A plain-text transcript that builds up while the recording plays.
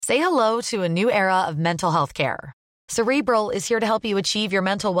Say hello to a new era of mental health care. Cerebral is here to help you achieve your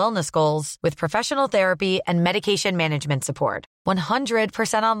mental wellness goals with professional therapy and medication management support.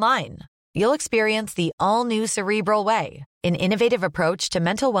 100% online. You'll experience the all-new Cerebral Way, an innovative approach to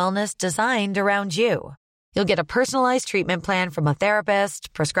mental wellness designed around you. You'll get a personalized treatment plan from a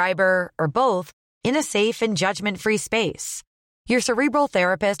therapist, prescriber, or both in a safe and judgment-free space. Your Cerebral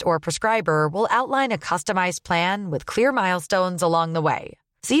therapist or prescriber will outline a customized plan with clear milestones along the way,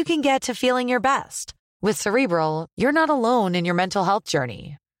 so you can get to feeling your best. With Cerebral, you're not alone in your mental health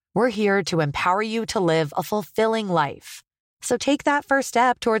journey. We're here to empower you to live a fulfilling life. So take that first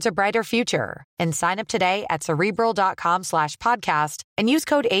step towards a brighter future and sign up today at Cerebral.com/podcast and use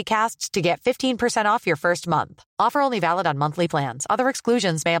code ACAST to get 15% off your first month. Offer only valid on monthly plans. Other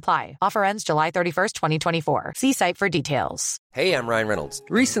exclusions may apply. Offer ends July 31st, 2024. See site for details. Hey, I'm Ryan Reynolds.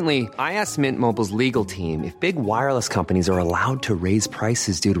 Recently, I asked Mint Mobile's legal team if big wireless companies are allowed to raise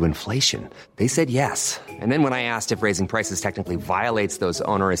prices due to inflation. They said yes. And then when I asked if raising prices technically violates those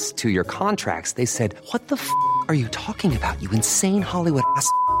onerous two-year contracts, they said, "What the f*** are you talking about, you insane Hollywood ass?"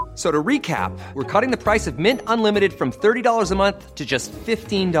 So to recap, we're cutting the price of Mint Unlimited from $30 a month to just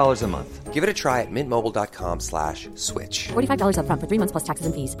 $15 a month. Give it a try at mintmobile.com/switch. $45 up front for 3 months plus taxes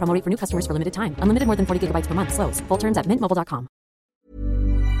and fees. Promo rate for new customers for limited time. Unlimited more than 40 gigabytes per month. Slows full terms at mintmobile.com.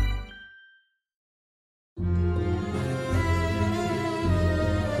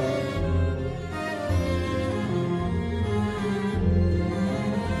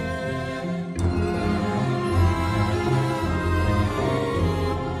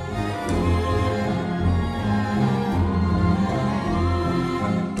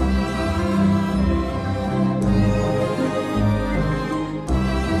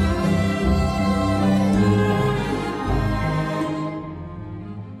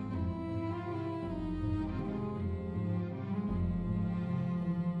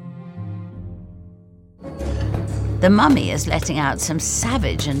 The mummy is letting out some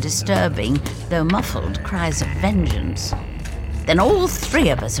savage and disturbing, though muffled, cries of vengeance. Then all three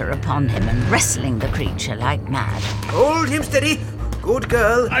of us are upon him and wrestling the creature like mad. Hold him steady. Good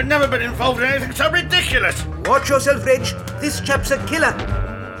girl. I've never been involved in anything so ridiculous. Watch yourself, Reg. This chap's a killer.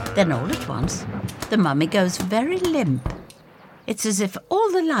 Then all at once, the mummy goes very limp. It's as if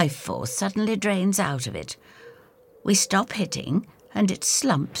all the life force suddenly drains out of it. We stop hitting, and it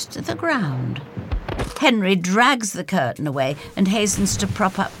slumps to the ground. Henry drags the curtain away and hastens to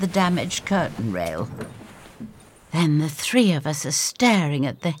prop up the damaged curtain rail. Then the three of us are staring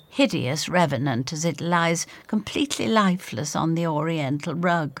at the hideous revenant as it lies completely lifeless on the oriental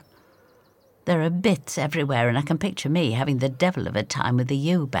rug. There are bits everywhere, and I can picture me having the devil of a time with the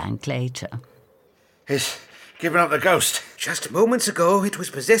Eubank later. He's given up the ghost. Just moments ago, it was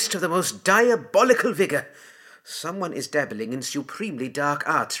possessed of the most diabolical vigour. Someone is dabbling in supremely dark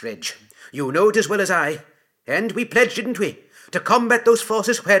arts, Reg. You know it as well as I. And we pledged, didn't we, to combat those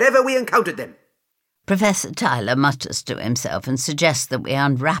forces wherever we encountered them. Professor Tyler mutters to himself and suggests that we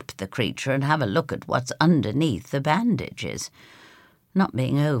unwrap the creature and have a look at what's underneath the bandages. Not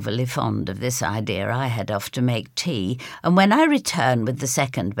being overly fond of this idea, I head off to make tea, and when I return with the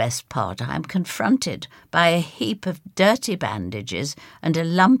second best part, I am confronted by a heap of dirty bandages and a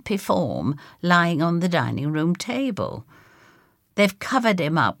lumpy form lying on the dining room table. They've covered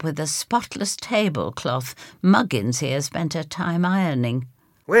him up with a spotless tablecloth Muggins here spent her time ironing.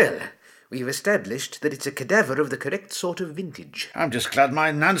 Well, we've established that it's a cadaver of the correct sort of vintage. I'm just glad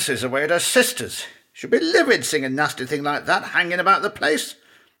my Nancy's away at her sister's. She'll be livid seeing a nasty thing like that hanging about the place.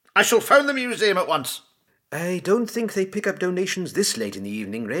 I shall phone the museum at once. I don't think they pick up donations this late in the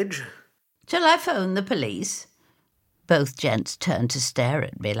evening, Reg. Shall I phone the police? Both gents turn to stare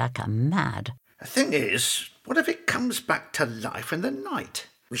at me like I'm mad. The thing is, what if it comes back to life in the night?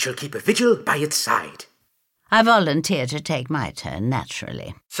 We shall keep a vigil by its side. I volunteer to take my turn,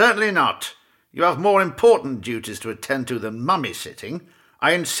 naturally. Certainly not. You have more important duties to attend to than mummy sitting.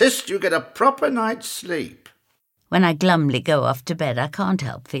 I insist you get a proper night's sleep. When I glumly go off to bed, I can't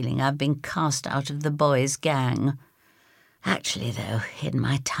help feeling I've been cast out of the boys' gang. Actually, though, in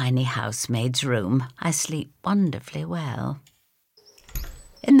my tiny housemaid's room, I sleep wonderfully well.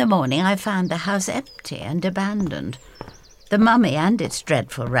 In the morning, I found the house empty and abandoned. The mummy and its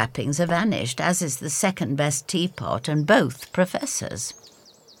dreadful wrappings have vanished, as is the second-best teapot and both professors.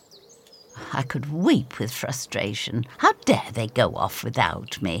 I could weep with frustration. How dare they go off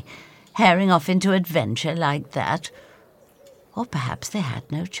without me, herring off into adventure like that? Or perhaps they had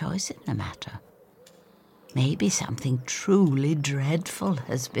no choice in the matter. Maybe something truly dreadful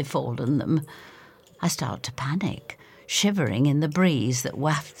has befallen them. I start to panic, shivering in the breeze that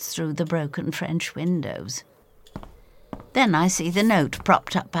wafts through the broken French windows. Then I see the note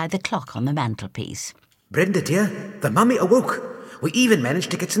propped up by the clock on the mantelpiece. Brenda, dear, the mummy awoke. We even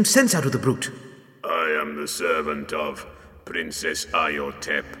managed to get some sense out of the brute. I am the servant of Princess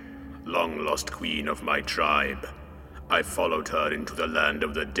Ayotep, long-lost queen of my tribe. I followed her into the land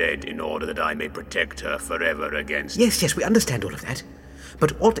of the dead in order that I may protect her forever against... Yes, we understand all of that.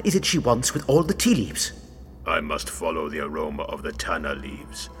 But what is it she wants with all the tea leaves? I must follow the aroma of the Tana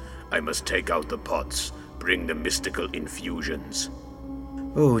leaves. I must take out the pots, bring the mystical infusions.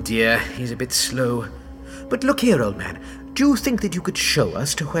 Oh dear, he's a bit slow. But look here, old man. Do you think that you could show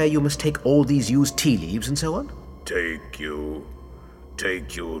us to where you must take all these used tea leaves and so on? Take you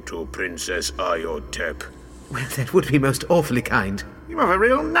to Princess Ayotep. Well, that would be most awfully kind. You have a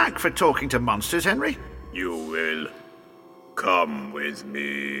real knack for talking to monsters, Henry. You will come with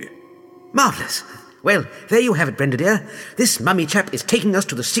me. Marvellous. Well, there you have it, Brenda dear. This mummy chap is taking us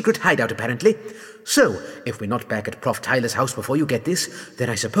to the secret hideout, apparently. So, if we're not back at Prof. Tyler's house before you get this, then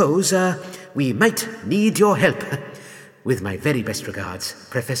I suppose, we might need your help. With my very best regards,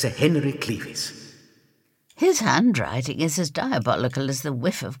 Professor Henry Cleavis. His handwriting is as diabolical as the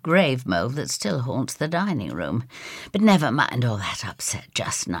whiff of grave mould that still haunts the dining room. But never mind all that upset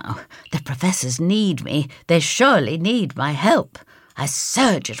just now. The professors need me. They surely need my help. I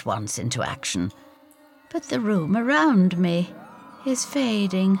surge at once into action. But the room around me is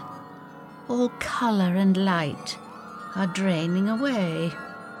fading. All colour and light are draining away.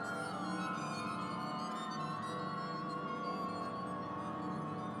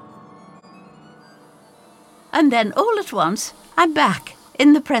 And then, all at once, I'm back,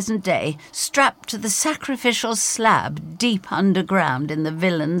 in the present day, strapped to the sacrificial slab deep underground in the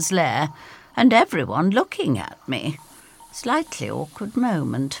villain's lair, and everyone looking at me. Slightly awkward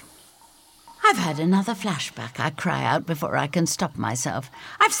moment. I've had another flashback, I cry out before I can stop myself.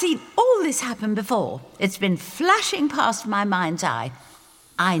 I've seen all this happen before. It's been flashing past my mind's eye.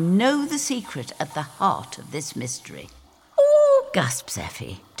 I know the secret at the heart of this mystery. Oh, gasps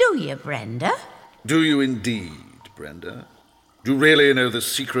Effie. Do you, Brenda? Do you indeed, Brenda? Do you really know the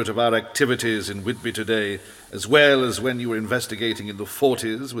secret of our activities in Whitby today, as well as when you were investigating in the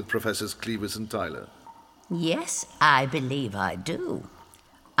 40s with Professors Cleavis and Tyler? Yes, I believe I do.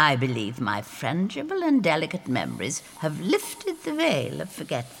 I believe my frangible and delicate memories have lifted the veil of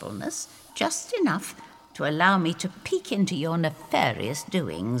forgetfulness just enough to allow me to peek into your nefarious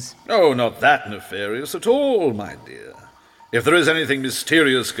doings. Oh, not that nefarious at all, my dear. If there is anything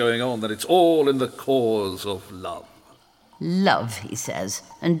mysterious going on, then it's all in the cause of love. Love, he says.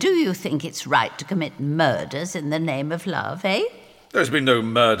 And do you think it's right to commit murders in the name of love, eh? There's been no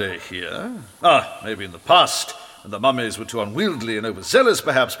murder here. Maybe in the past, and the mummies were too unwieldy and overzealous,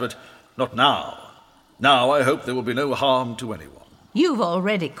 perhaps, but not now. Now I hope there will be no harm to anyone. You've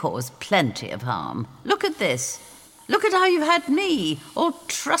already caused plenty of harm. Look at this. Look at how you've had me, all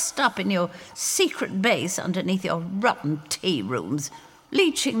trussed up in your secret base underneath your rotten tea rooms,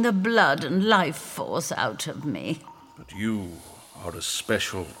 leeching the blood and life force out of me. But you are a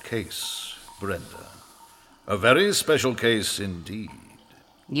special case, Brenda. A very special case indeed.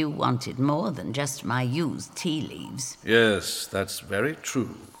 You wanted more than just my used tea leaves. Yes, that's very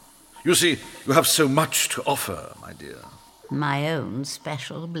true. You see, you have so much to offer, my dear. My own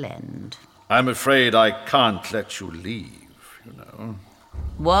special blend. I'm afraid I can't let you leave, you know.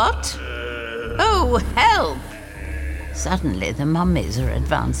 What? Oh, help! Suddenly the mummies are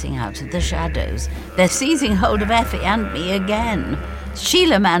advancing out of the shadows. They're seizing hold of Effie and me again.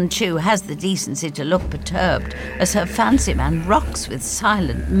 Sheila Manchu has the decency to look perturbed as her fancy man rocks with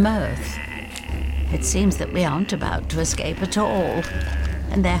silent mirth. It seems that we aren't about to escape at all,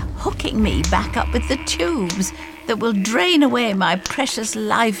 and they're hooking me back up with the tubes that will drain away my precious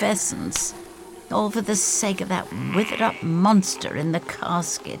life essence, all for the sake of that withered-up monster in the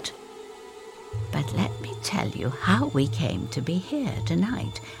casket. But let me tell you how we came to be here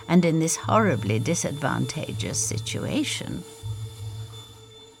tonight, and in this horribly disadvantageous situation.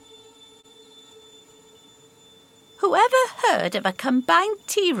 Whoever heard of a combined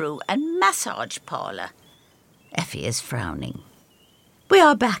tea room and massage parlour? Effie is frowning. We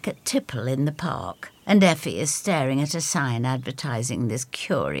are back at Tipple in the park, and Effie is staring at a sign advertising this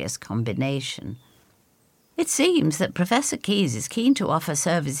curious combination. It seems that Professor Keyes is keen to offer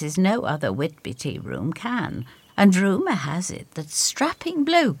services no other Whitby tea room can, and rumour has it that strapping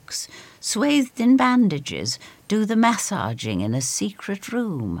blokes, swathed in bandages, do the massaging in a secret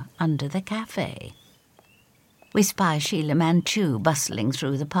room under the cafe. We spy Sheila Manchu bustling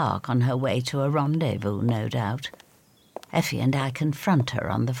through the park on her way to a rendezvous, no doubt. Effie and I confront her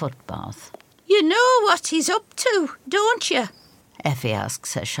on the footpath. You know what he's up to, don't you? Effie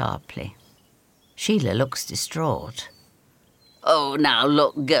asks her sharply. Sheila looks distraught. Oh, now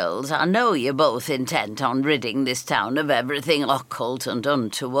look, girls, I know you're both intent on ridding this town of everything occult and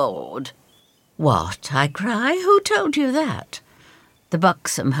untoward. What? I cry. Who told you that? The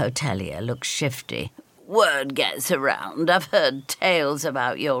buxom hotelier looks shifty. Word gets around. I've heard tales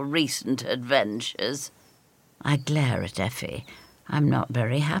about your recent adventures. I glare at Effie. I'm not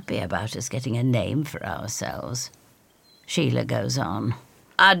very happy about us getting a name for ourselves. Sheila goes on.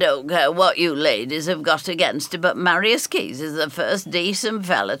 I don't care what you ladies have got against it, but Marius Keyes is the first decent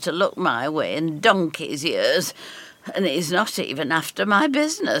fella to look my way in donkey's years. And he's not even after my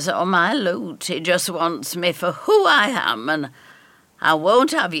business or my loot. He just wants me for who I am, and I won't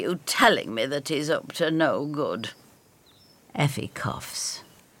have you telling me that he's up to no good. Effie coughs.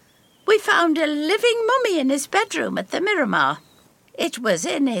 We found a living mummy in his bedroom at the Miramar. It was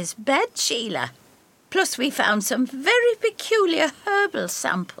in his bed, Sheila. Plus we found some very peculiar herbal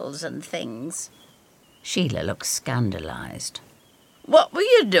samples and things. Sheila looks scandalised. What were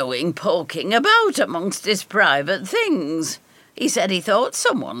you doing poking about amongst his private things? He said he thought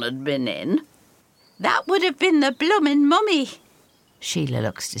someone had been in. That would have been the bloomin' mummy. Sheila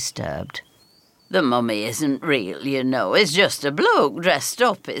looks disturbed. The mummy isn't real, you know. It's just a bloke dressed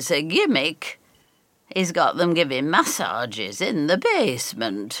up. It's a gimmick. He's got them giving massages in the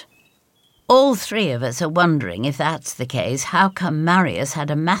basement. All three of us are wondering if that's the case, how come Marius had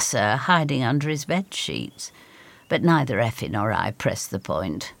a masseur hiding under his bed sheets? But neither Effie nor I press the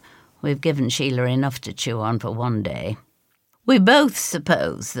point. We've given Sheila enough to chew on for one day. We both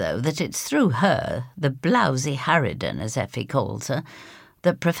suppose, though, that it's through her, the blousy harridan, as Effie calls her,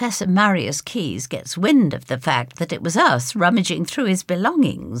 that Professor Marius Keyes gets wind of the fact that it was us rummaging through his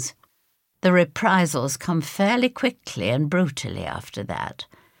belongings. The reprisals come fairly quickly and brutally after that.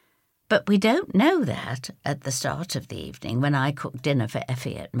 But we don't know that at the start of the evening when I cook dinner for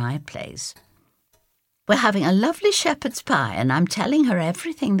Effie at my place. We're having a lovely shepherd's pie, and I'm telling her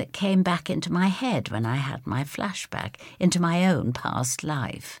everything that came back into my head when I had my flashback into my own past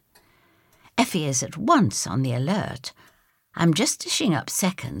life. Effie is at once on the alert. I'm just dishing up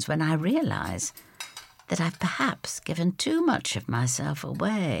seconds when I realise that I've perhaps given too much of myself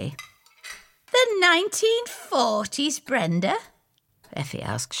away. The 1940s, Brenda? Effie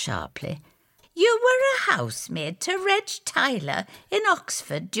asks sharply. You were a housemaid to Reg Tyler in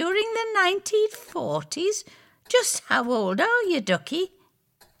Oxford during the 1940s. Just how old are you, ducky?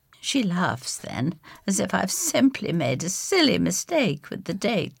 She laughs then, as if I've simply made a silly mistake with the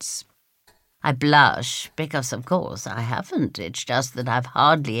dates. I blush, because of course I haven't. It's just that I've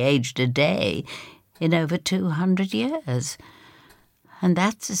hardly aged a day in over 200 years. And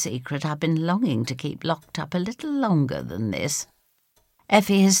that's a secret I've been longing to keep locked up a little longer than this.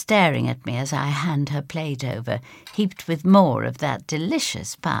 Effie is staring at me as I hand her plate over, heaped with more of that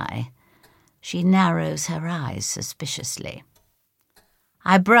delicious pie. She narrows her eyes suspiciously.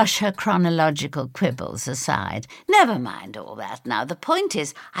 I brush her chronological quibbles aside. Never mind all that now. The point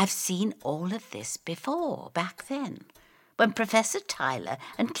is, I've seen all of this before, back then, when Professor Tyler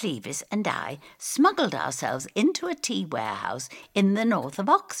and Clevis and I smuggled ourselves into a tea warehouse in the north of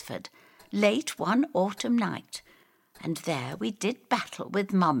Oxford, late one autumn night. And there we did battle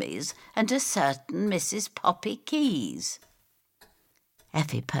with mummies and a certain Mrs. Poppy Keyes.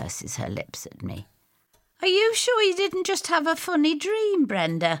 Effie purses her lips at me. Are you sure you didn't just have a funny dream,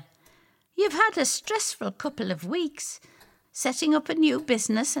 Brenda? You've had a stressful couple of weeks, setting up a new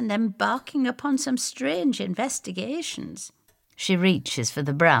business and embarking upon some strange investigations. She reaches for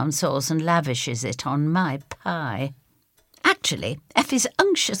the brown sauce and lavishes it on my pie. Actually, Effie's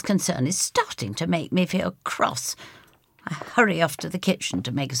unctuous concern is starting to make me feel cross. I hurry off to the kitchen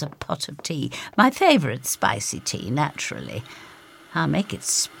to make us a pot of tea, my favourite spicy tea, naturally. I'll make it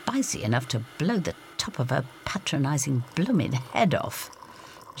spicy enough to blow the top of her patronising blooming head off.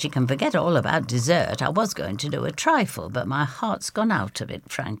 She can forget all about dessert. I was going to do a trifle, but my heart's gone out of it,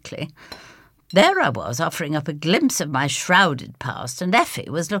 frankly. There I was, offering up a glimpse of my shrouded past, and Effie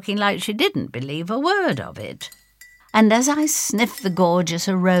was looking like she didn't believe a word of it. And as I sniff the gorgeous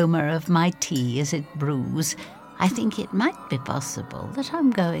aroma of my tea as it brews, I think it might be possible that I'm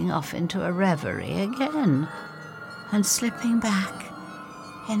going off into a reverie again and slipping back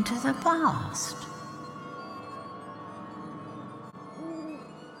into the past.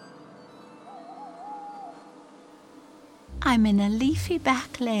 I'm in a leafy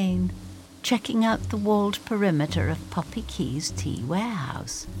back lane, checking out the walled perimeter of Poppy Keyes' tea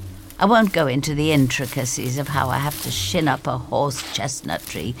warehouse. I won't go into the intricacies of how I have to shin up a horse chestnut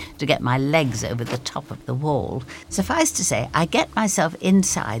tree to get my legs over the top of the wall. Suffice to say, I get myself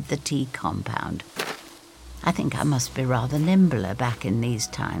inside the tea compound. I think I must be rather nimbler back in these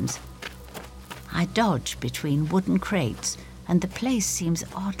times. I dodge between wooden crates and the place seems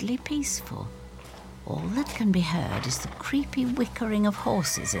oddly peaceful. All that can be heard is the creepy whickering of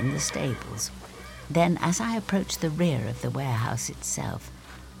horses in the stables. Then, as I approach the rear of the warehouse itself,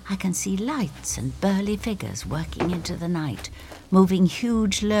 I can see lights and burly figures working into the night, moving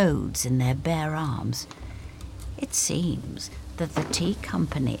huge loads in their bare arms. It seems that the tea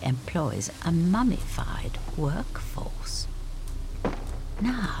company employs a mummified workforce.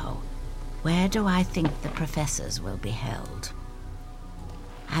 Now, where do I think the professors will be held?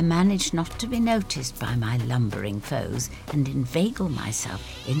 I manage not to be noticed by my lumbering foes and inveigle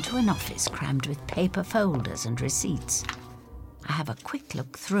myself into an office crammed with paper folders and receipts. I have a quick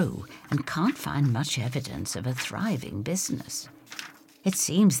look through and can't find much evidence of a thriving business. It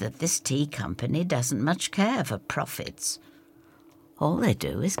seems that this tea company doesn't much care for profits. All they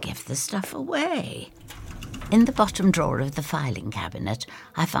do is give the stuff away. In the bottom drawer of the filing cabinet,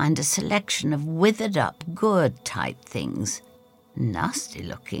 I find a selection of withered-up gourd-type things.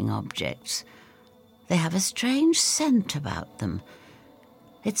 Nasty-looking objects. They have a strange scent about them.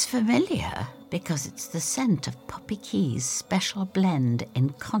 It's familiar because it's the scent of Poppy Key's special blend in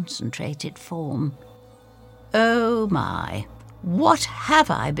concentrated form. Oh my, what have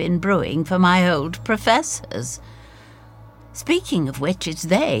I been brewing for my old professors? Speaking of which, it's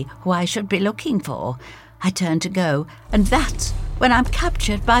they who I should be looking for. I turn to go, and that's when I'm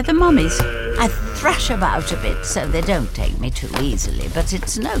captured by the mummies. I thrash about a bit so they don't take me too easily, but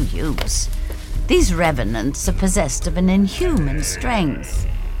it's no use. These revenants are possessed of an inhuman strength.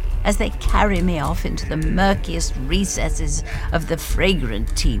 As they carry me off into the murkiest recesses of the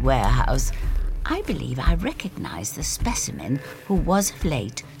fragrant tea warehouse, I believe I recognize the specimen who was of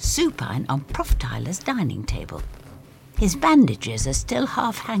late supine on Prof. Tyler's dining table. His bandages are still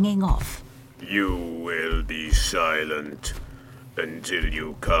half hanging off. You will be silent until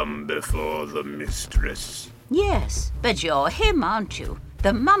you come before the mistress. Yes, but you're him, aren't you?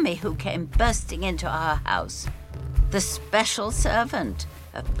 The mummy who came bursting into our house. The special servant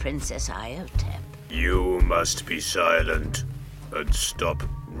of Princess Iotep. You must be silent and stop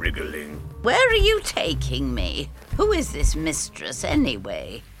wriggling. Where are you taking me? Who is this mistress,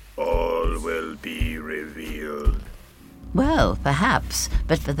 anyway? All will be revealed. Well, perhaps,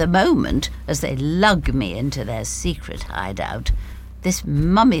 but for the moment, as they lug me into their secret hideout, this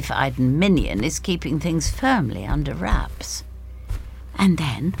mummified minion is keeping things firmly under wraps. And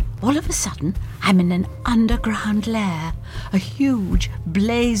then, all of a sudden, I'm in an underground lair. A huge,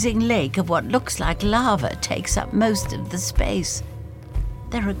 blazing lake of what looks like lava takes up most of the space.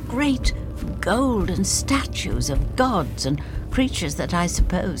 There are great golden statues of gods and creatures that I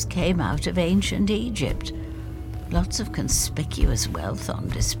suppose came out of ancient Egypt. Lots of conspicuous wealth on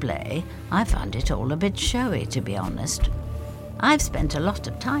display. I found it all a bit showy, to be honest. I've spent a lot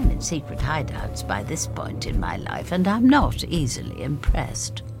of time in secret hideouts by this point in my life, and I'm not easily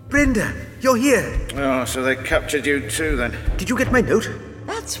impressed. Brenda, you're here. Oh, so they captured you too, then? Did you get my note?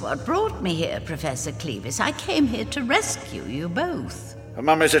 That's what brought me here, Professor Clevis. I came here to rescue you both. The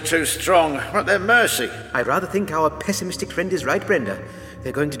mummies are too strong. We're at their mercy. I rather think our pessimistic friend is right, Brenda.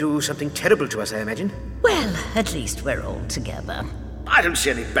 They're going to do something terrible to us, I imagine. Well, at least we're all together. I don't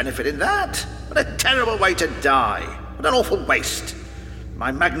see any benefit in that. What a terrible way to die. What an awful waste.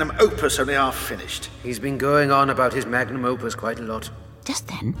 My magnum opus only half finished. He's been going on about his magnum opus quite a lot. Just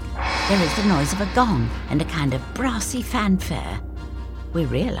then, there is the noise of a gong and a kind of brassy fanfare. We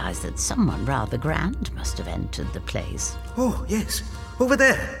realise that someone rather grand must have entered the place. Oh, yes. Over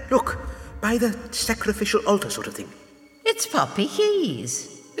there. Look. By the sacrificial altar sort of thing. It's Poppy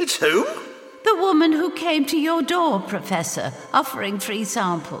Keys. It's who? The woman who came to your door, Professor, offering free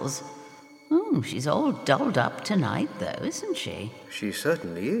samples. Oh, she's all dolled up tonight, though, isn't she? She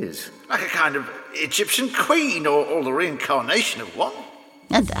certainly is. Like a kind of Egyptian queen or the reincarnation of one.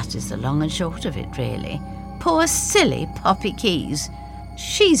 And that is the long and short of it, really. Poor silly Poppy Keys.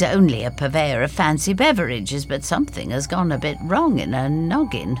 She's only a purveyor of fancy beverages, but something has gone a bit wrong in her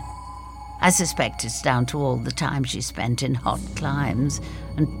noggin. I suspect it's down to all the time she spent in hot climes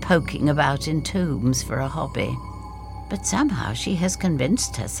and poking about in tombs for a hobby. But somehow she has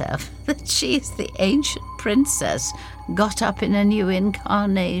convinced herself that she is the ancient princess got up in a new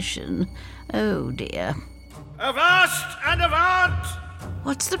incarnation. Oh, dear. Avast and avant!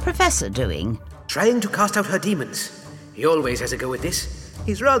 What's the professor doing? Trying to cast out her demons. He always has a go at this.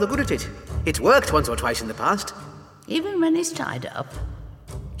 He's rather good at it. It's worked once or twice in the past. Even when he's tied up?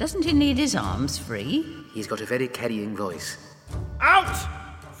 Doesn't he need his arms free? He's got a very carrying voice. Out!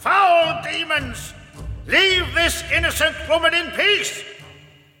 Foul demons! Leave this innocent woman in peace!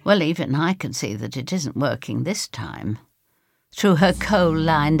 Well, even I can see that it isn't working this time. Through her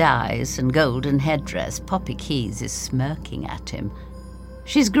coal-lined eyes and golden headdress, Poppy Keys is smirking at him.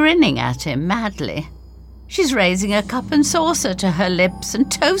 She's grinning at him madly. She's raising a cup and saucer to her lips and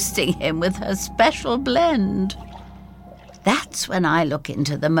toasting him with her special blend. That's when I look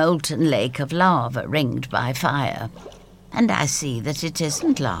into the molten lake of lava ringed by fire, and I see that it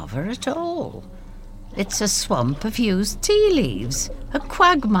isn't lava at all. It's a swamp of used tea leaves, a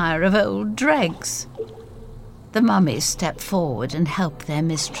quagmire of old dregs. The mummies step forward and help their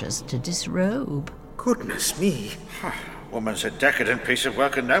mistress to disrobe. Goodness me. Woman's a decadent piece of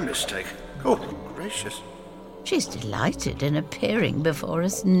work and no mistake. Good gracious. She's delighted in appearing before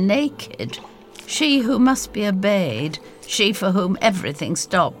us naked. She who must be obeyed, she for whom everything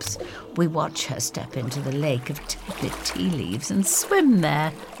stops. We watch her step into the lake of tepid tea leaves and swim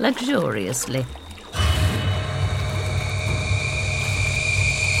there luxuriously.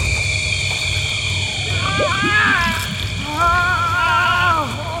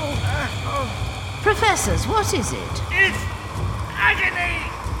 Professors, what is it? It's agony!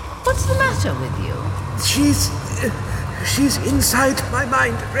 What's the matter with you? She's inside my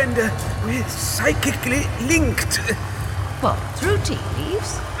mind, Brenda. We're psychically linked. What, through tea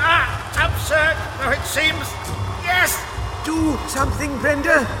leaves? Absurd though it seems. Yes! Do something,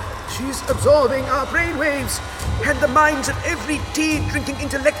 Brenda. She's absorbing our brainwaves and the minds of every tea-drinking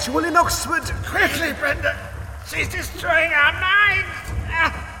intellectual in Oxford. Quickly, Brenda. She's destroying our minds.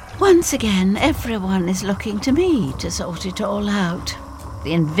 Once again, everyone is looking to me to sort it all out.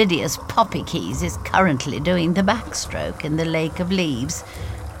 The invidious Poppy Keys is currently doing the backstroke in the lake of leaves,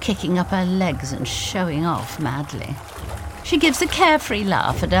 kicking up her legs and showing off madly. She gives a carefree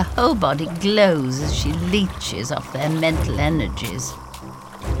laugh and her whole body glows as she leeches off their mental energies.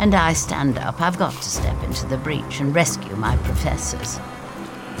 And I stand up. I've got to step into the breach and rescue my professors.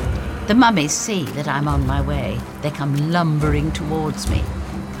 The mummies see that I'm on my way. They come lumbering towards me.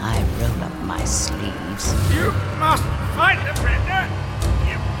 I roll up my sleeves. You must fight them, Brenda.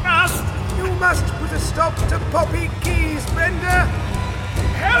 You must. You must put a stop to Poppy Keys, Brenda.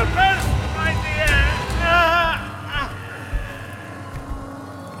 Help us, my dear.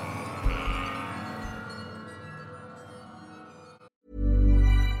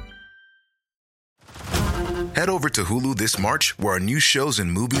 Head over to Hulu this March, where our new shows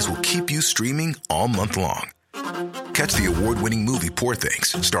and movies will keep you streaming all month long. Catch the award-winning movie Poor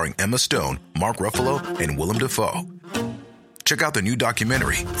Things, starring Emma Stone, Mark Ruffalo, and Willem Dafoe. Check out the new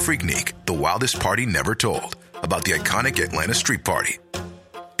documentary, Freaknik, The Wildest Party Never Told, about the iconic Atlanta Street Party.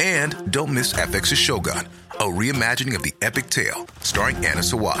 And don't miss FX's Shogun, a reimagining of the epic tale, starring Anna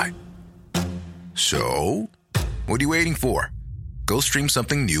Sawai. So, what are you waiting for? Go stream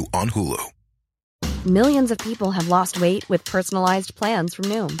something new on Hulu. Millions of people have lost weight with personalized plans from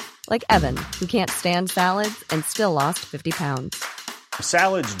Noom. Like Evan, who can't stand salads and still lost 50 pounds.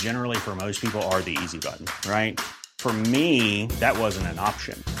 Salads generally for most people are the easy button, right? For me, that wasn't an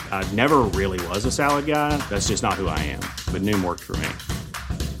option. I never really was a salad guy. That's just not who I am. But Noom worked for me.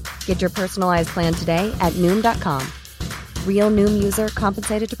 Get your personalized plan today at Noom.com. Real Noom user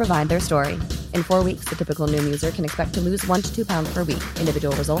compensated to provide their story. In 4 weeks, the typical Noom user can expect to lose 1 to 2 pounds per week.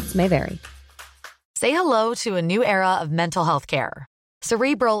 Individual results may vary. Say hello to a new era of mental health care.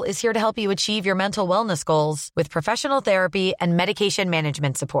 Cerebral is here to help you achieve your mental wellness goals with professional therapy and medication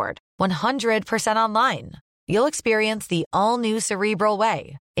management support. 100% online. You'll experience the all-new Cerebral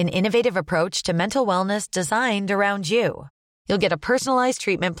Way, an innovative approach to mental wellness designed around you. You'll get a personalized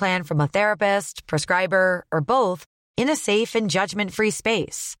treatment plan from a therapist, prescriber, or both in a safe and judgment-free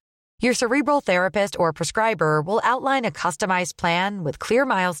space. Your Cerebral therapist or prescriber will outline a customized plan with clear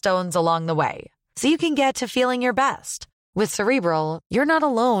milestones along the way, so you can get to feeling your best. With Cerebral, you're not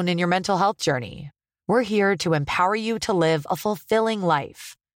alone in your mental health journey. We're here to empower you to live a fulfilling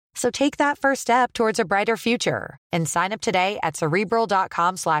life. So take that first step towards a brighter future and sign up today at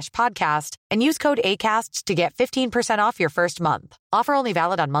Cerebral.com/podcast and use code ACAST to get 15% off your first month. Offer only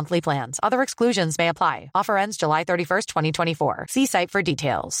valid on monthly plans. Other exclusions may apply. Offer ends July 31st, 2024. See site for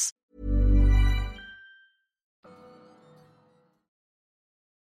details.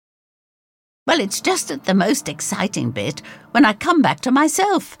 Well, it's just at the most exciting bit when I come back to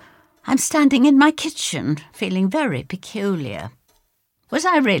myself. I'm standing in my kitchen, feeling very peculiar. Was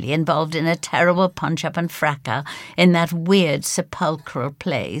I really involved in a terrible punch-up and fracas in that weird sepulchral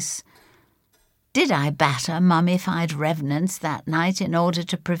place? Did I batter mummified revenants that night in order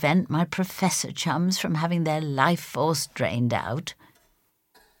to prevent my professor chums from having their life force drained out?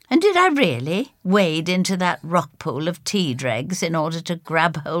 And did I really wade into that rock pool of tea dregs in order to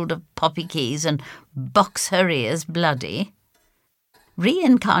grab hold of Poppy Keys and box her ears bloody?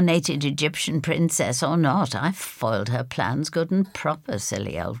 Reincarnated Egyptian princess or not, I've foiled her plans good and proper,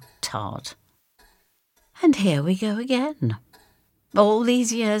 silly old tart. And here we go again. All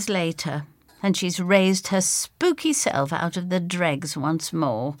these years later, and she's raised her spooky self out of the dregs once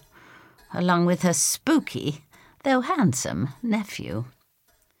more, along with her spooky, though handsome, nephew.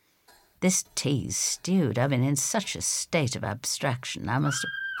 This tea's stewed. I've been in such a state of abstraction, I must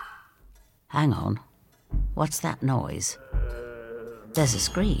have... Hang on. What's that noise? There's a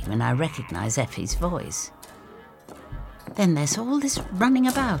scream, and I recognise Effie's voice. Then there's all this running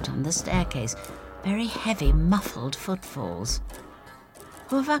about on the staircase, very heavy, muffled footfalls.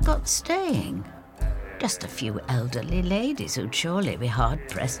 Who have I got staying? Just a few elderly ladies who'd surely be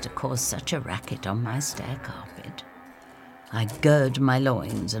hard-pressed to cause such a racket on my stair carpet. I gird my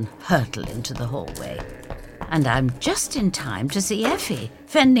loins and hurtle into the hallway. And I'm just in time to see Effie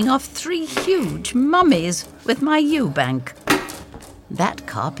fending off 3 huge mummies with my Eubank. That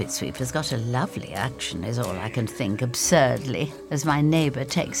carpet sweeper's got a lovely action, is all I can think absurdly, as my neighbour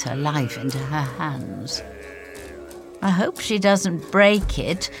takes her life into her hands. I hope she doesn't break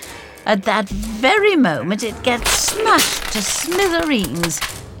it. At that very moment it gets smashed to smithereens,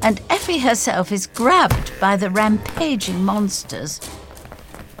 and Effie herself is grabbed by the rampaging monsters.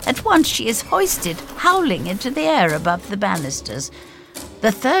 At once she is hoisted, howling, into the air above the banisters.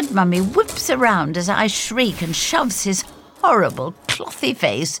 The third mummy whips around as I shriek and shoves his horrible, clothy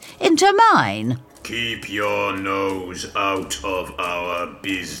face into mine. Keep your nose out of our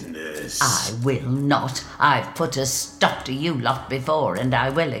business. I will not. I've put a stop to you lot before, and I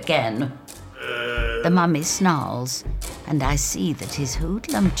will again. The mummy snarls, and I see that his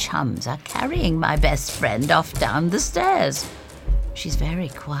hoodlum chums are carrying my best friend off down the stairs. She's very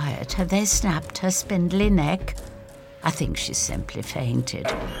quiet. Have they snapped her spindly neck? I think she's simply fainted.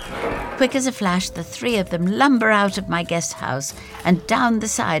 Quick as a flash, the 3 of them lumber out of my guest house and down the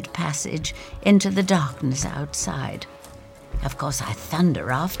side passage into the darkness outside. Of course, I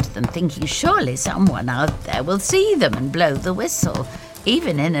thunder after them, thinking surely someone out there will see them and blow the whistle.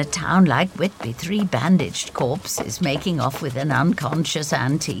 Even in a town like Whitby, 3 bandaged corpses making off with an unconscious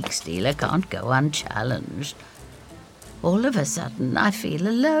antique dealer can't go unchallenged. All of a sudden, I feel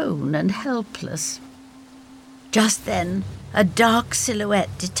alone and helpless. Just then, a dark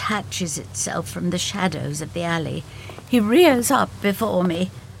silhouette detaches itself from the shadows of the alley. He rears up before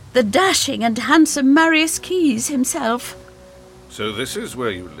me, the dashing and handsome Marius Keyes himself. So this is where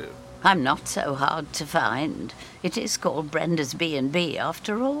you live? I'm not so hard to find. It is called Brenda's B&B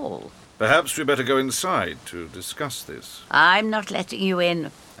after all. Perhaps we better go inside to discuss this. I'm not letting you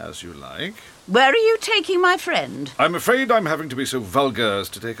in. As you like. Where are you taking my friend? I'm afraid I'm having to be so vulgar as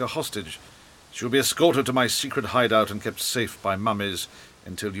to take her hostage. She'll be escorted to my secret hideout and kept safe by mummies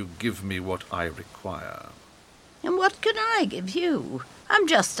until you give me what I require. And what can I give you? I'm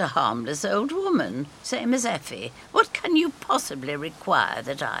just a harmless old woman, same as Effie. What can you possibly require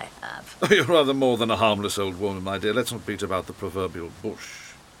that I have? You're rather more than a harmless old woman, my dear. Let's not beat about the proverbial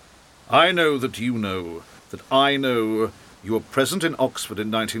bush. I know that you know that I know you were present in Oxford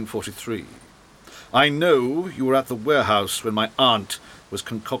in 1943. I know you were at the warehouse when my aunt was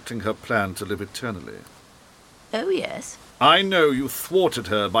concocting her plan to live eternally. Oh, yes. I know you thwarted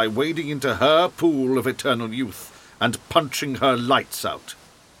her by wading into her pool of eternal youth and punching her lights out.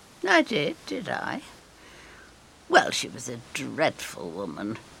 I did I? Well, she was a dreadful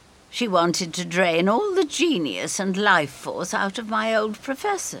woman. She wanted to drain all the genius and life force out of my old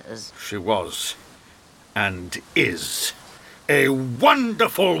professors. She was, and is, a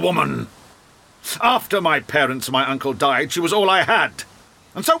wonderful woman. After my parents and my uncle died, she was all I had.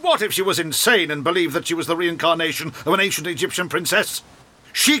 And so what if she was insane and believed that she was the reincarnation of an ancient Egyptian princess?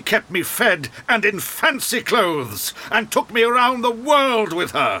 She kept me fed and in fancy clothes, and took me around the world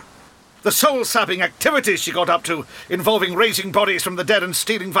with her. The soul-sapping activities she got up to, involving raising bodies from the dead and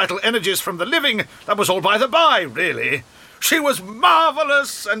stealing vital energies from the living, that was all by the by, really. She was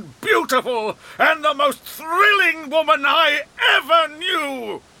marvellous and beautiful, and the most thrilling woman I ever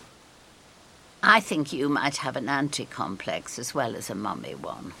knew. I think you might have an anti-complex as well as a mummy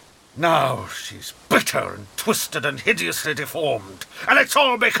one. No, she's bitter and twisted and hideously deformed. And it's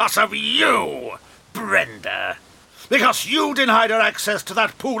all because of you, Brenda. Because you denied her access to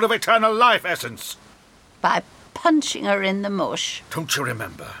that pool of eternal life essence. By punching her in the mush. Don't you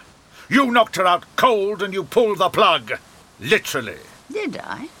remember? You knocked her out cold and you pulled the plug. Literally. Did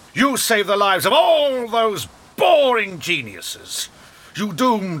I? You saved the lives of all those boring geniuses. You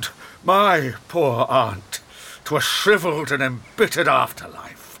doomed my poor aunt to a shriveled and embittered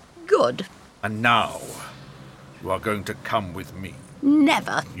afterlife. Good. And now, you are going to come with me.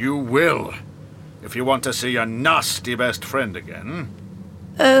 Never. You will. If you want to see your nasty best friend again.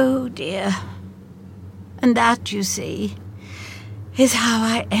 Oh, dear. And that, you see, is how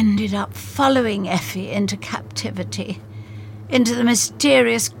I ended up following Effie into captivity, into the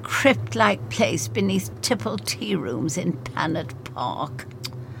mysterious crypt-like place beneath Tipple tea rooms in Panet Park.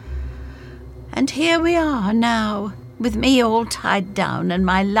 And here we are now, with me all tied down and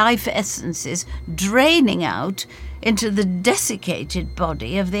my life essences draining out into the desiccated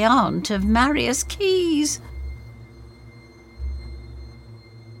body of the aunt of Marius Keyes.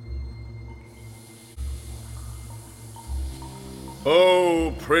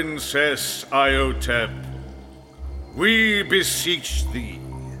 O Princess Iotep, we beseech thee.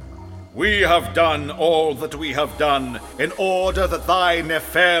 We have done all that we have done in order that thy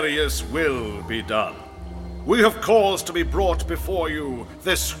nefarious will be done. We have caused to be brought before you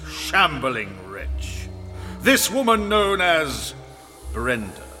this shambling wretch, this woman known as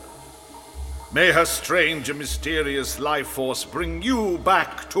Brenda. May her strange and mysterious life force bring you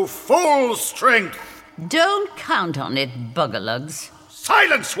back to full strength. Don't count on it, Buggerlugs.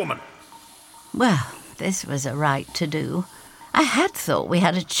 Silence, woman! Well, this was a right to do. I had thought we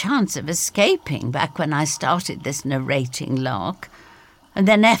had a chance of escaping back when I started this narrating lark. And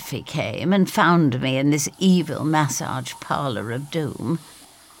then Effie came and found me in this evil massage parlour of doom.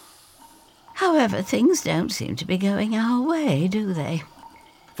 However, things don't seem to be going our way, do they?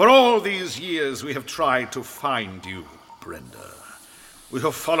 For all these years we have tried to find you, Brenda. We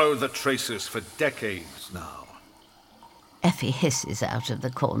have followed the traces for decades now. Effie hisses out of the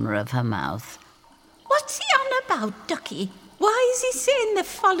corner of her mouth. What's he on about, Ducky? Why is he saying they've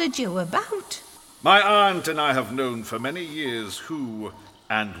followed you about? My aunt and I have known for many years who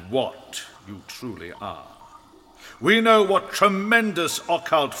and what you truly are. We know what tremendous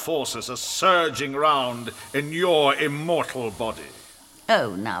occult forces are surging round in your immortal body.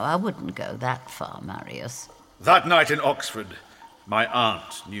 Oh, no, I wouldn't go that far, Marius. That night in Oxford, my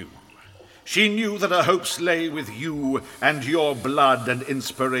aunt knew. She knew that her hopes lay with you and your blood and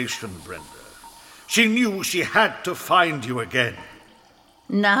inspiration, Brenda. She knew she had to find you again.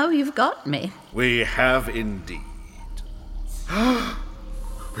 Now you've got me. We have indeed.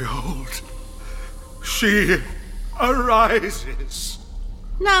 Behold, she arises.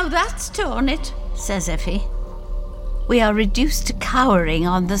 Now that's torn it, says Effie. We are reduced to cowering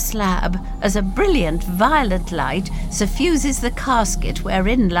on the slab as a brilliant violet light suffuses the casket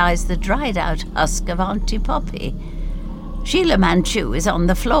wherein lies the dried-out husk of Auntie Poppy. Sheila Manchu is on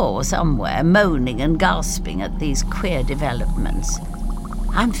the floor somewhere, moaning and gasping at these queer developments.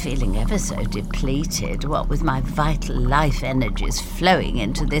 I'm feeling ever so depleted, what with my vital life energies flowing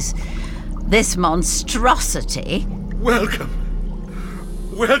into this monstrosity. Welcome.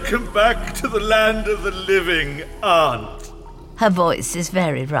 Welcome back to the land of the living, Aunt. Her voice is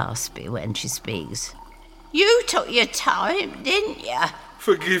very raspy when she speaks. You took your time, didn't you?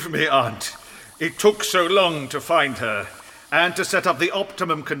 Forgive me, Aunt. It took so long to find her, and to set up the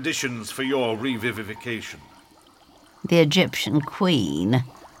optimum conditions for your revivification. The Egyptian queen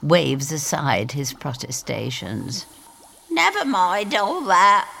waves aside his protestations. Never mind all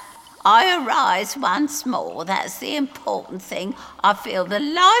that. I arise once more, that's the important thing. I feel the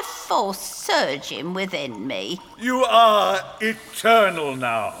life force surging within me. You are eternal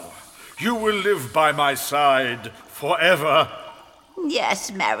now. You will live by my side forever.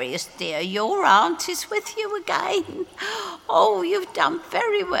 Yes, Marius, dear, your aunt is with you again. Oh, you've done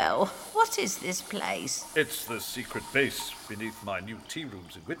very well. What is this place? It's the secret base beneath my new tea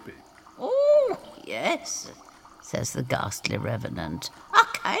rooms in Whitby. Oh, yes, says the ghastly revenant. I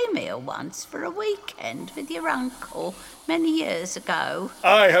came here once for a weekend with your uncle many years ago.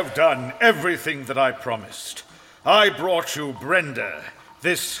 I have done everything that I promised. I brought you Brenda,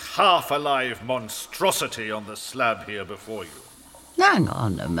 this half-alive monstrosity on the slab here before you. Hang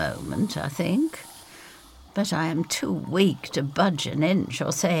on a moment, I think. But I am too weak to budge an inch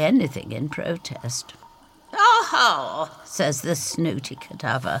or say anything in protest. Aha, says the snooty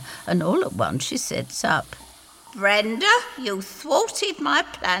cadaver, and all at once she sits up. Brenda, you thwarted my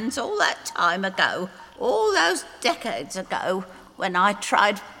plans all that time ago, all those decades ago, when I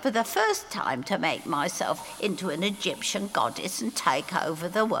tried for the first time to make myself into an Egyptian goddess and take over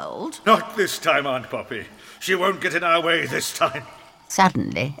the world. Not this time, Aunt Poppy. She won't get in our way this time.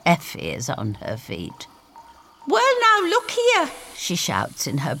 Suddenly, Effie is on her feet. Well, now, look here, she shouts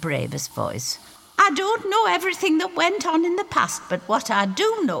in her bravest voice. I don't know everything that went on in the past, but what I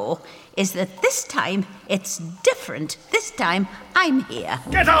do know is that this time it's different. This time I'm here.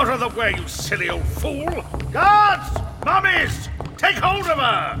 Get out of the way, you silly old fool! Guards! Mummies! Take hold of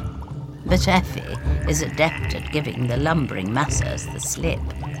her! But Effie is adept at giving the lumbering masseurs the slip.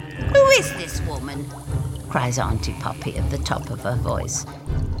 Who is this woman? cries Auntie Poppy at the top of her voice.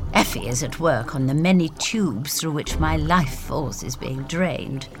 Effie is at work on the many tubes through which my life force is being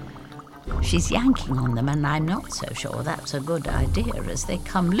drained. She's yanking on them, and I'm not so sure that's a good idea, as they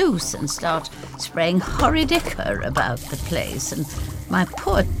come loose and start spraying horrid ichor about the place, and my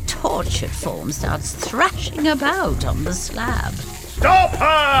poor tortured form starts thrashing about on the slab. Stop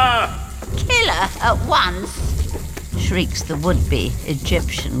her! Kill her at once, shrieks the would-be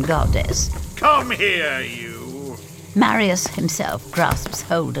Egyptian goddess. Come here, you! Marius himself grasps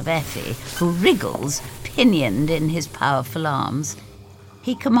hold of Effie, who wriggles, pinioned in his powerful arms.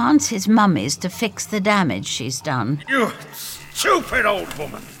 He commands his mummies to fix the damage she's done. You stupid old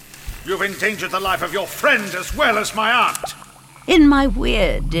woman! You've endangered the life of your friend as well as my aunt! In my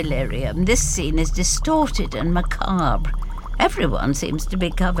weird delirium, this scene is distorted and macabre. Everyone seems to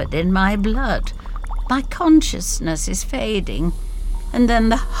be covered in my blood. My consciousness is fading. And then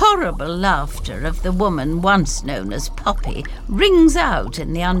the horrible laughter of the woman once known as Poppy rings out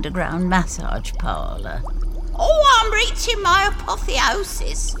in the underground massage parlour. "Oh, I'm reaching my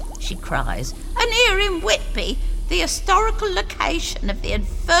apotheosis," she cries. "And here in Whitby, the historical location of the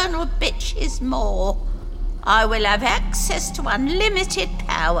infernal bitch's maw, I will have access to unlimited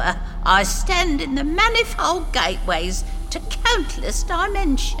power. I stand in the manifold gateways to countless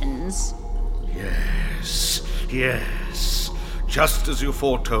dimensions." Yes, yes, just as you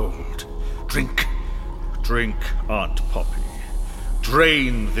foretold. Drink, Aunt Poppy.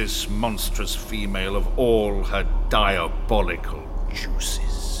 Drain this monstrous female of all her diabolical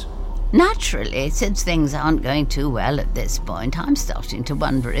juices. Naturally, since things aren't going too well at this point, I'm starting to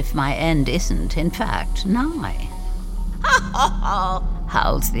wonder if my end isn't, in fact, nigh. "Ha ha ha!"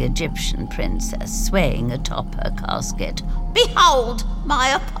 howls the Egyptian princess, swaying atop her casket. "Behold my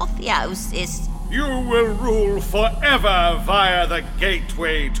apotheosis." You will rule forever via the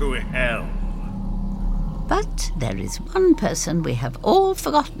gateway to hell. But there is one person we have all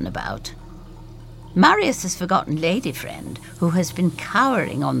forgotten about. Marius has forgotten Lady Friend, who has been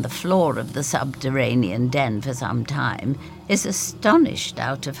cowering on the floor of the subterranean den for some time, is astonished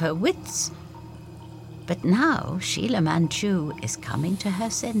out of her wits. But now Sheila Manchu is coming to her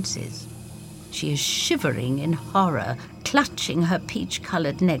senses. She is shivering in horror, clutching her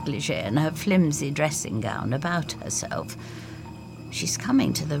peach-coloured negligée and her flimsy dressing gown about herself. She's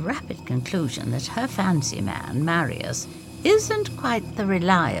coming to the rapid conclusion that her fancy man, Marius, isn't quite the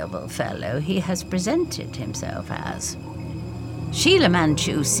reliable fellow he has presented himself as. Sheila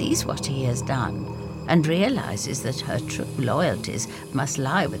Manchu sees what he has done and realizes that her true loyalties must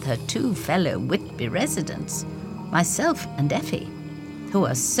lie with her two fellow Whitby residents, myself and Effie, who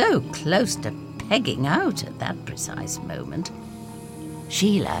are so close to pegging out at that precise moment.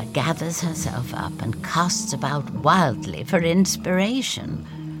 Sheila gathers herself up and casts about wildly for inspiration.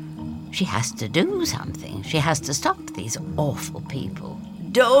 She has to do something. She has to stop these awful people.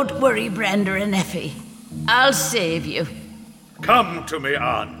 "Don't worry, Brenda and Effie. I'll save you." Come to me,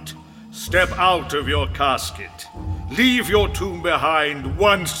 Aunt. Step out of your casket. Leave your tomb behind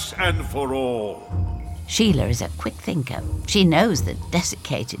once and for all. Sheila is a quick thinker. She knows that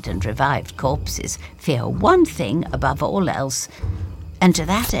desiccated and revived corpses fear one thing above all else, and to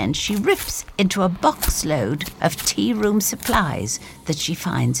that end she rips into a box load of tea-room supplies that she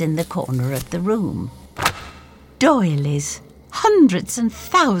finds in the corner of the room. Doilies. Hundreds and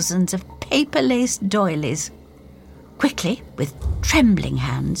thousands of paper-laced doilies. Quickly, with trembling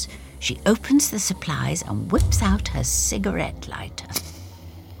hands, she opens the supplies and whips out her cigarette lighter.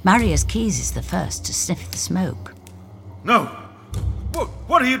 Marius Keyes is the first to sniff the smoke. No!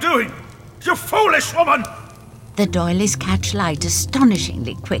 What are you doing? You foolish woman! The doilies catch light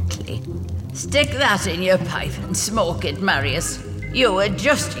astonishingly quickly. "Stick that in your pipe and smoke it, Marius. You were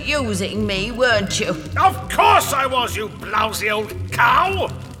just using me, weren't you?" Of course I was, you blousy old cow!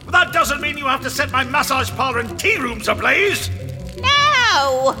 But that doesn't mean you have to set my massage parlour and tea rooms ablaze!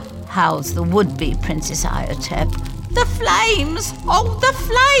 "No!" howls the would-be Princess Iotep. "The flames! Oh, the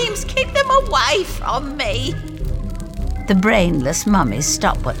flames! Keep them away from me!" The brainless mummies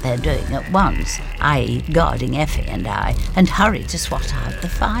stop what they're doing at once, i.e. guarding Effie and I, and hurry to swat out the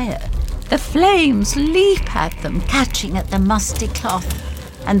fire. The flames leap at them, catching at the musty cloth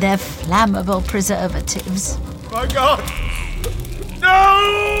and their flammable preservatives. My God!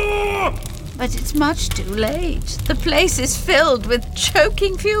 No! But it's much too late. The place is filled with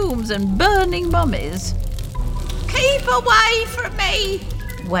choking fumes and burning mummies. "Keep away from me!"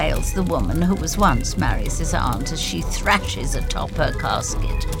 wails the woman who was once Marius's aunt as she thrashes atop her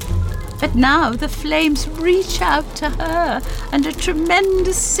casket. But now the flames reach out to her, and a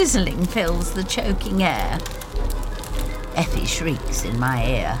tremendous sizzling fills the choking air. Effie shrieks in my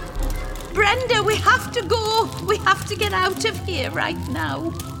ear. Brenda, we have to go. We have to get out of here right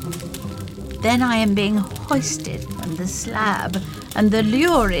now. Then I am being hoisted from the slab, and the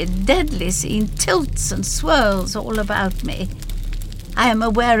lurid, deadly scene tilts and swirls all about me. I am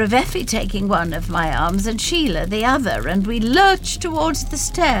aware of Effie taking one of my arms and Sheila the other, and we lurch towards the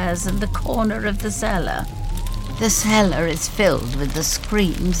stairs and the corner of the cellar. The cellar is filled with the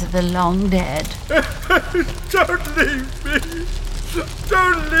screams of the long dead. Don't leave me!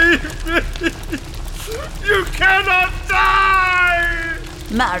 Don't leave me! You cannot die!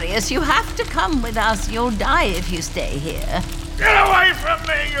 Marius, you have to come with us. You'll die if you stay here. Get away from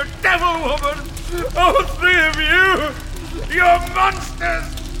me, you devil woman! All three of you! You're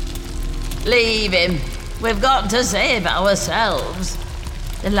monsters! Leave him. We've got to save ourselves.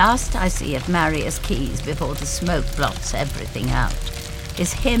 The last I see of Marius Keyes before the smoke blots everything out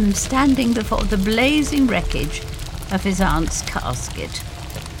is him standing before the blazing wreckage of his aunt's casket.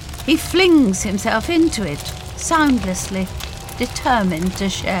 He flings himself into it, soundlessly, determined to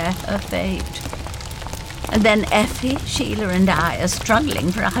share her fate. And then Effie, Sheila and I are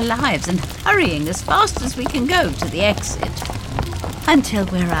struggling for our lives and hurrying as fast as we can go to the exit until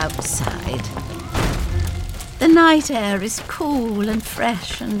we're outside. The night air is cool and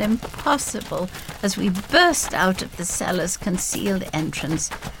fresh and impossible as we burst out of the cellar's concealed entrance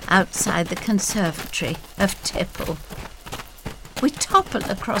outside the conservatory of Tipple. We topple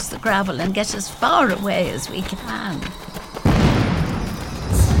across the gravel and get as far away as we can.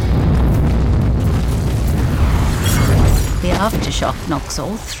 The aftershock knocks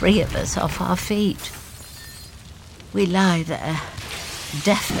all three of us off our feet. We lie there,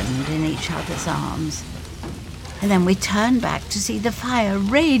 deafened in each other's arms. And then we turn back to see the fire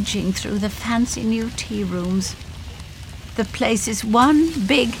raging through the fancy new tea rooms. The place is one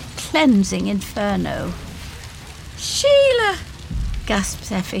big cleansing inferno. Sheila!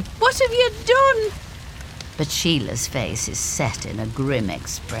 Gasps Effie. What have you done? But Sheila's face is set in a grim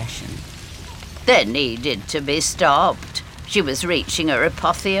expression. They needed to be stopped. She was reaching her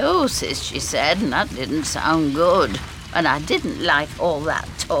apotheosis, she said, and that didn't sound good. And I didn't like all that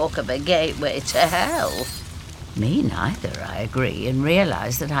talk of a gateway to hell. Me neither, I agree, and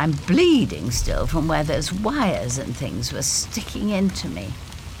realise that I'm bleeding still from where those wires and things were sticking into me.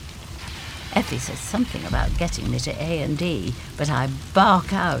 Effie says something about getting me to A&E, but I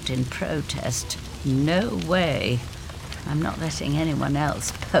bark out in protest. No way. I'm not letting anyone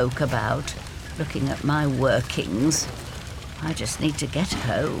else poke about, looking at my workings. I just need to get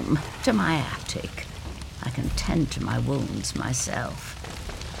home, to my attic. I can tend to my wounds myself.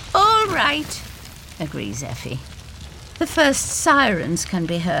 All right, agrees Effie. The first sirens can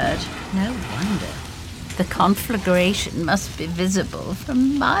be heard. No wonder. The conflagration must be visible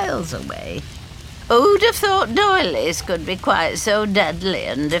from miles away. Who'd have thought doilies could be quite so deadly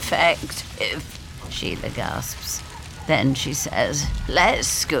and effective? Sheila gasps. Then she says, let's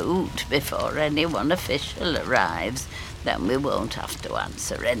scoot before anyone official arrives. Then we won't have to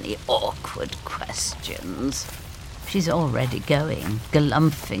answer any awkward questions. She's already going,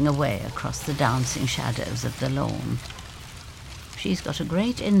 galumphing away across the dancing shadows of the lawn. She's got a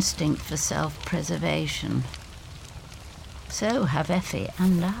great instinct for self-preservation. So have Effie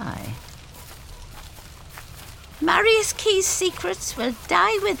and I. Marius Keyes' secrets will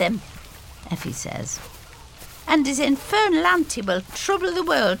die with him, Effie says. And his infernal auntie will trouble the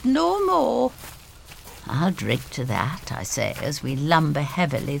world no more. I'll drink to that, I say, as we lumber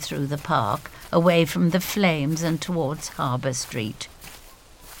heavily through the park, away from the flames and towards Harbour Street.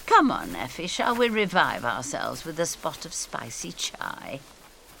 Come on, Effie, shall we revive ourselves with a spot of spicy chai?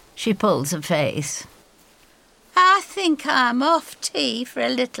 She pulls a face. I think I'm off tea for a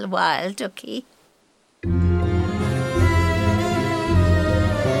little while, Ducky.